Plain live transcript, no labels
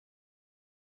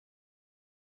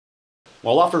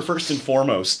Well, Luffer, first and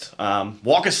foremost,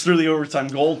 walk us through the overtime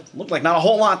goal. Looked like not a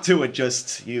whole lot to it,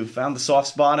 just you found the soft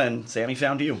spot and Sammy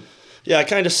found you. Yeah, I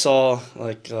kind of saw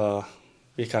the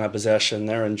kind of possession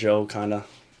there, and Joe kind of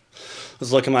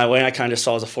was looking my way. And I kind of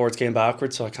saw as the forwards came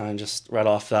backwards, so I kind of just read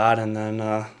off that, and then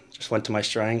just went to my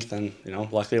strength, and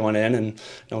luckily went in and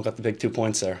got the big 2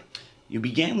 points there. You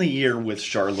began the year with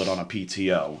Charlotte on a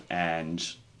PTO, and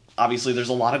obviously there's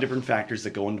a lot of different factors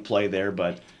that go into play there,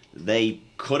 but they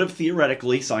could have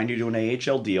theoretically signed you to an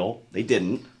AHL deal. They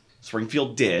didn't.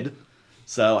 Springfield did.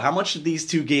 So how much did these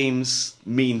two games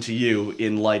mean to you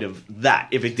in light of that,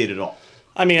 if it did at all?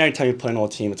 I mean, anytime you play an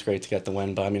old team, it's great to get the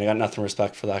win. But I mean, I got nothing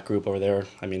respect for that group over there.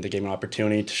 I mean, they gave me an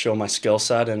opportunity to show my skill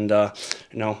set, and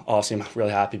obviously I'm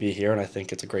really happy to be here, and I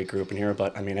think it's a great group in here.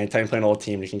 But I mean, anytime you play an old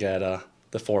team, you can get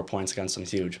the 4 points against them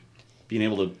is huge. Being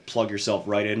able to plug yourself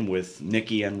right in with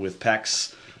Nicky and with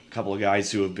Pex, a couple of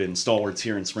guys who have been stalwarts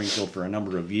here in Springfield for a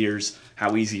number of years.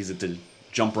 How easy is it to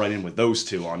jump right in with those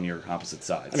two on your opposite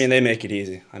sides? I mean, they make it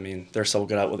easy. I mean, they're so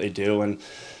good at what they do, and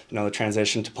the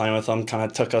transition to playing with them kind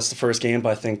of took us the first game, but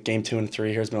I think game 2 and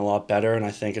 3 here has been a lot better, and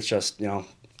I think it's just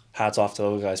hats off to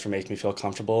those guys for making me feel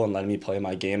comfortable and letting me play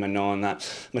my game and knowing that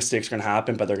mistakes are going to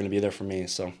happen, but they're going to be there for me.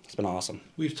 So it's been awesome.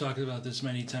 We've talked about this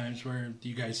many times where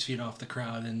you guys feed off the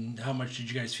crowd, and how much did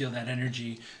you guys feel that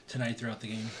energy tonight throughout the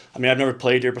game? I mean, I've never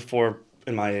played here before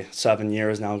in my 7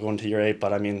 years now, going to year 8,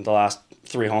 but I mean, the last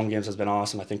 3 home games has been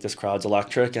awesome. I think this crowd's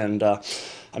electric, and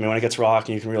I mean, when it gets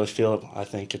rocking, you can really feel it. I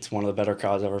think it's one of the better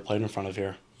crowds I've ever played in front of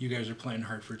here. You guys are playing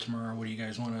hard for tomorrow. What do you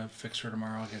guys want to fix for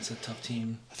tomorrow against a tough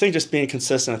team? I think just being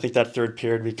consistent. I think that third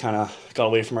period we kind of got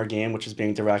away from our game, which is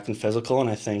being direct and physical, and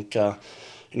I think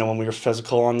when we were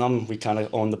physical on them, we kind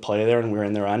of owned the play there and we were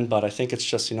in their end. But I think it's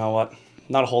just, not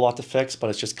a whole lot to fix, but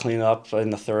it's just clean up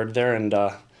in the third there, and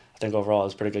I think overall it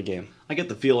was a pretty good game. I get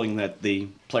the feeling that the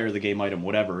player of the game item,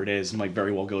 whatever it is, might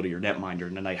very well go to your netminder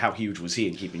tonight. How huge was he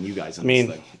in keeping you guys in this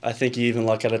thing? I think you even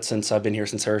look at it since I've been here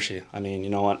since Hershey. I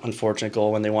mean, unfortunate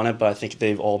goal when they won it, but I think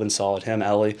they've all been solid. Him,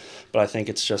 Ellie, but I think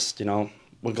it's just, when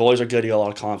goalies are good, you got a lot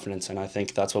of confidence, and I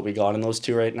think that's what we got in those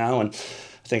two right now, and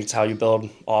I think it's how you build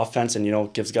offense,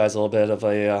 and gives guys a little bit of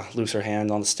a looser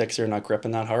hand on the sticks here, not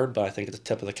gripping that hard, but I think it's a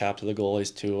tip of the cap to the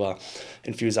goalies to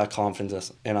infuse that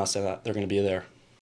confidence in us and that they're going to be there.